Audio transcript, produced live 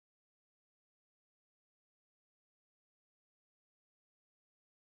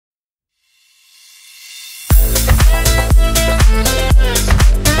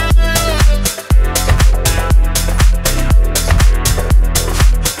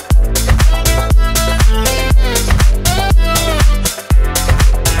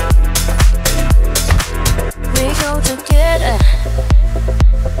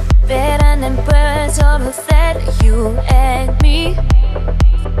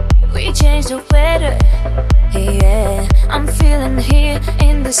to weather. Yeah, I'm feeling here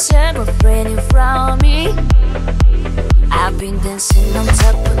in the summer, raining from me. I've been dancing on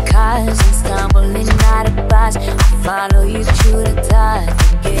top of cars and stumbling out of bars. I follow you to the top,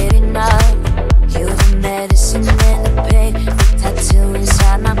 can't get enough. You're the medicine and the pain, the tattoo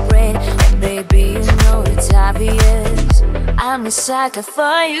inside my brain. And baby, you know it's obvious, I'm a sucker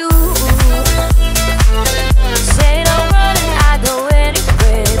for you. Say the word and I go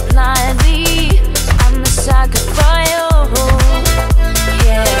anywhere blindly. I'm a sucker for you.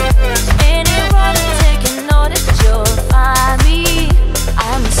 Yeah, anyone taking notice, you'll find me.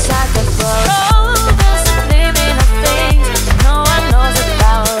 I'm a sucker for all those living of things no one knows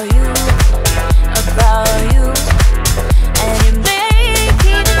about you, and you make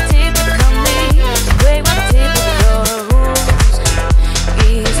it typical me, break my typical rules.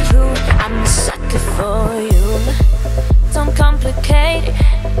 It's true, I'm a sucker for you. Don't complicate it,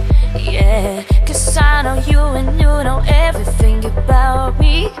 yeah, 'cause I know you and you know everything about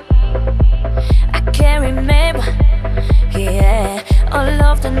me. I can't remember, yeah, all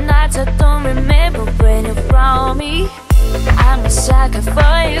of the nights I don't remember when you're around me. I'm a sucker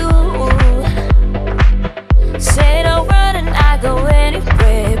for you. Say the word and I go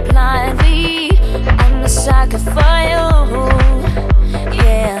anywhere blindly. I'm a sucker for you.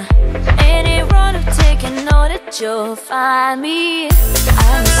 Yeah, anyone who's taking notice, you'll find me.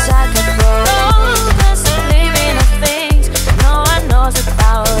 I'm a sucker for all those living of things no one knows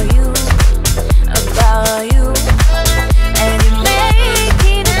about you, and you make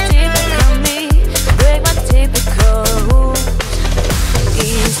it a typical me, break my typical rules.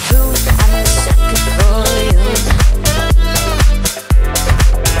 It's true, I'm a sucker for you.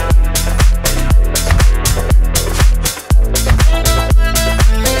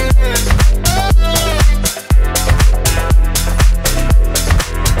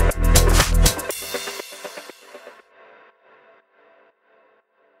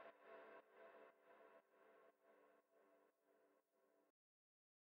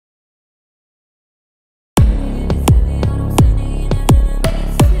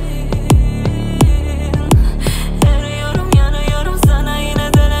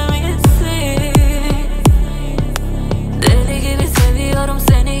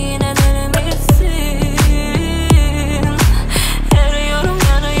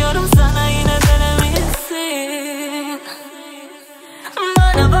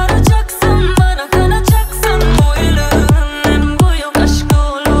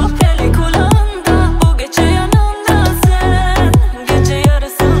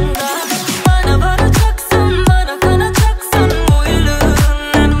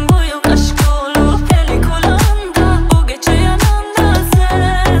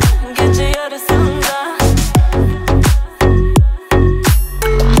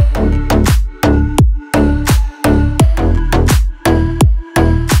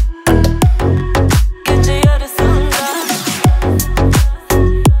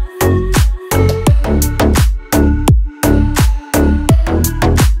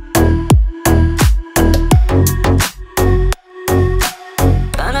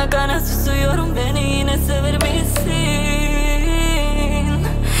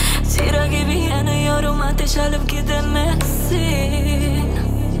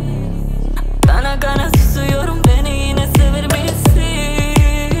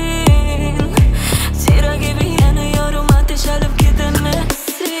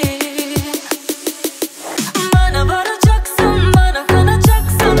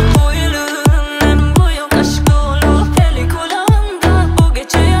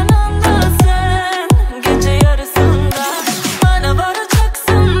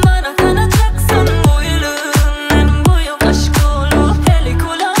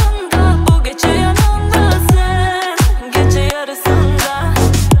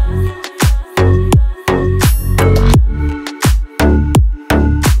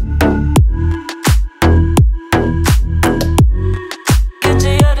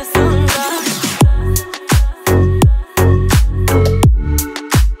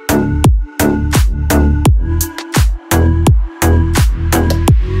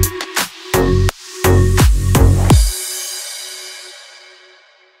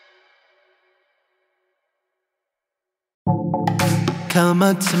 Come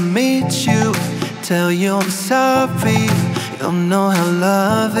up to meet you, tell you I'm sorry. You'll know how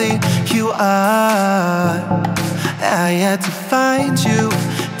lovely you are. I had to find you,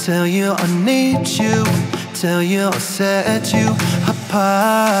 tell you I need you, tell you I'll set you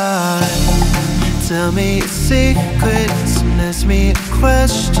apart. Tell me your secrets and ask me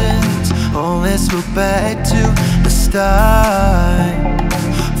questions. Oh, let's go back to the start.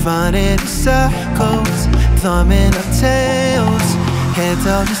 Find it circles, thumbing our tails, heads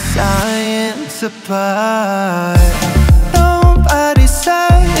of the science apart. Nobody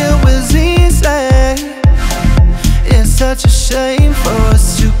said it was easy. It's such a shame for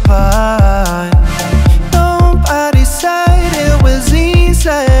us to part. Nobody said it was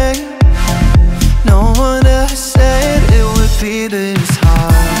easy. No one ever said it would be this hard.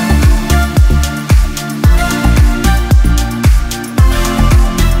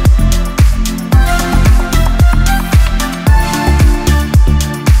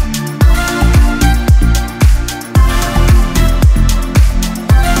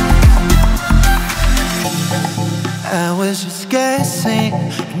 I was just guessing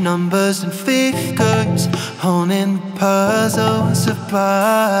numbers and figures, holding the puzzles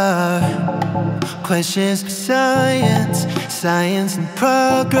apart. Questions of science, science and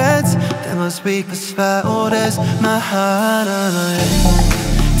progress, that must speak as loud as my heart.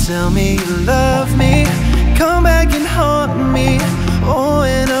 Tell me you love me, come back and haunt me. Oh,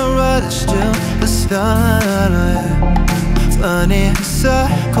 in a rush to the start, running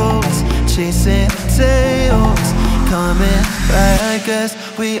circles, chasing tails, coming back as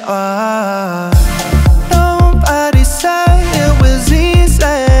we are. Nobody said it was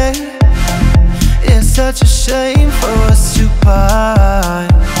easy. It's such a shame for us to part.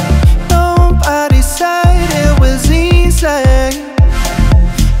 Nobody said it was easy.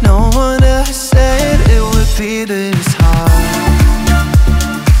 No one ever said it would be this hard.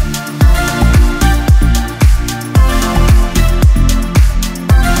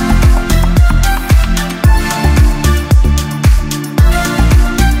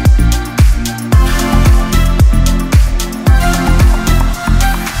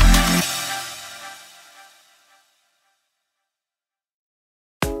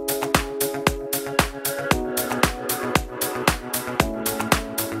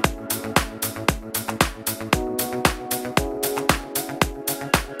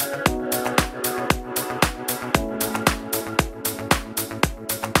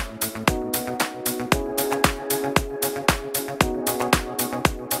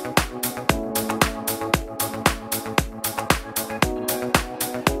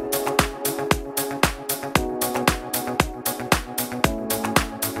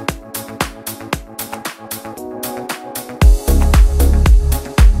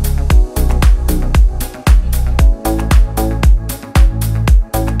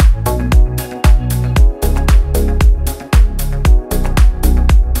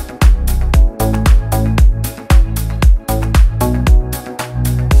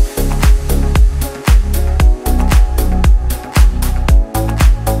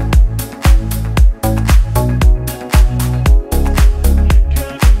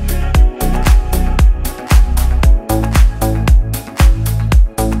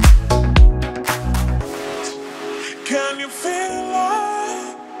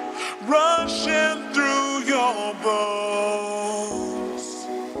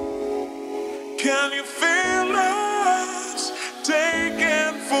 Can you feel us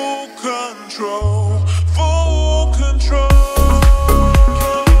taking full control? Full control.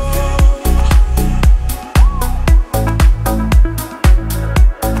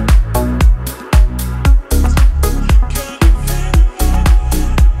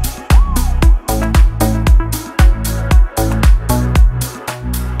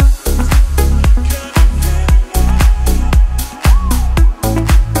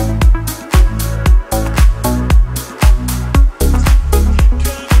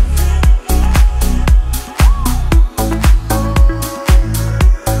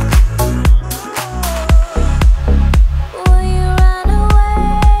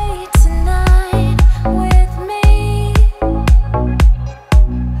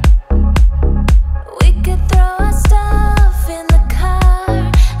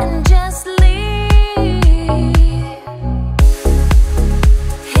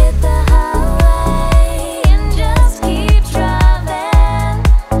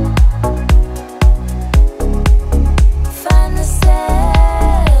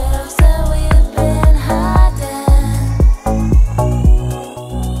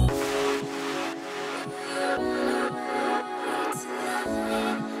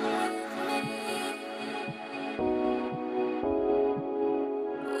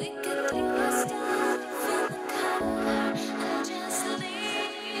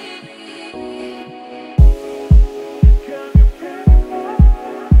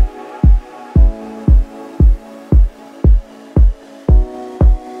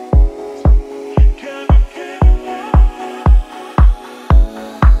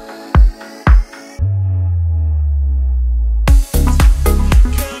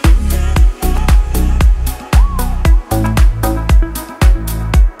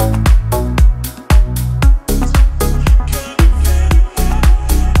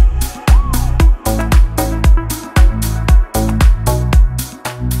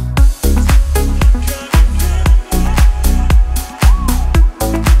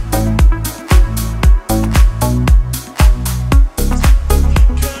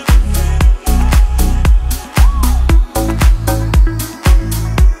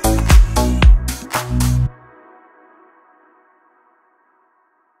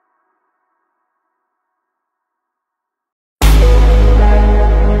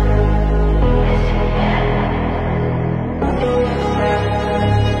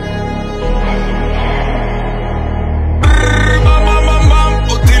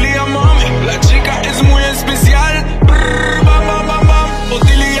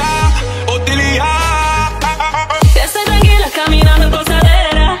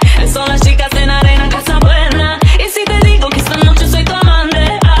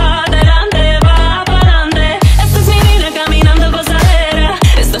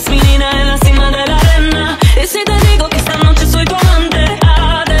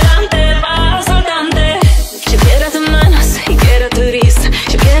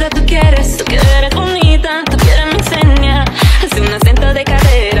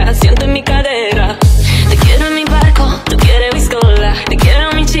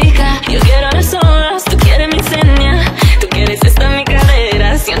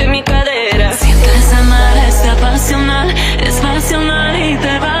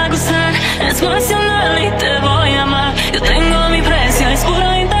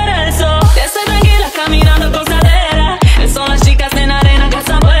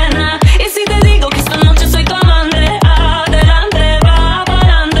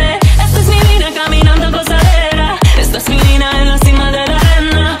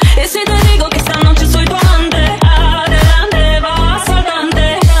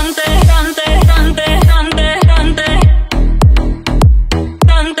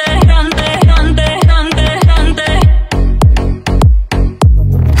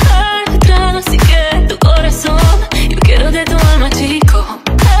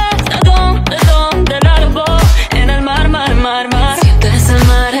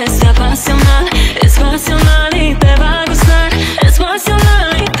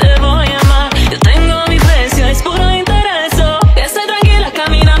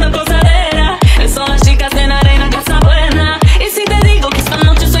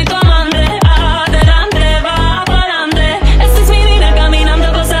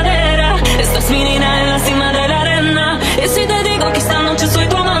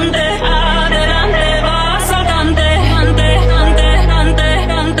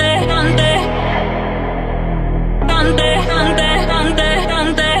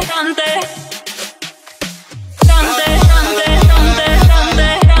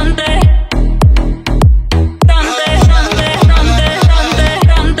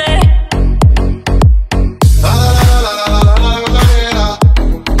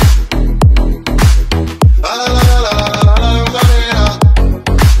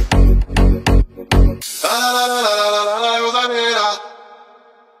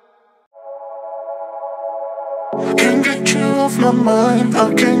 mind,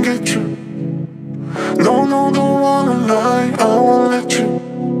 I can't get you. No, no, don't wanna lie, I won't let you.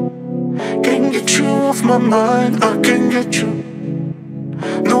 Can't get you off my mind, I can't get you.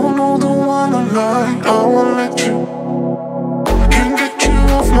 No, no, don't wanna lie, I won't let you. Can't get you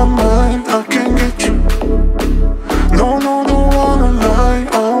off my mind, I can't get you. No, no, don't wanna lie,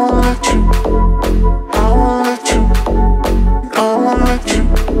 I won't let you. I won't let you. I won't let you.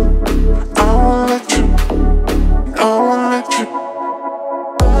 I won't let you. I won't let you.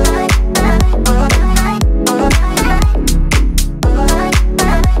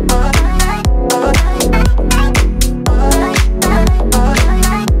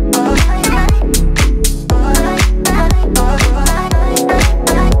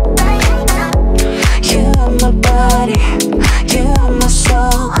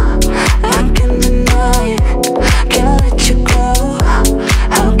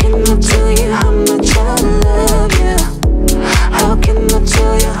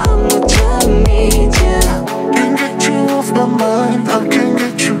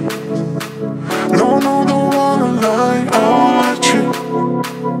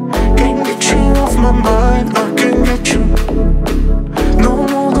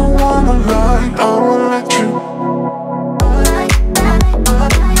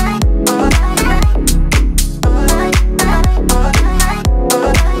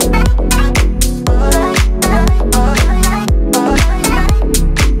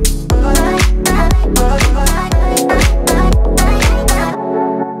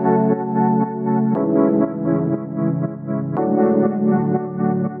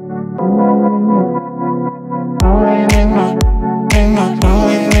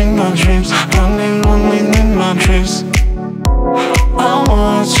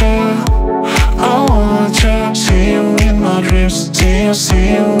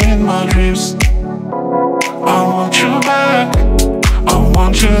 See you in my dreams. I want you back. I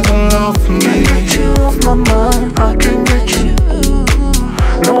want you to love me. Can't get you off my mind, I can't get you.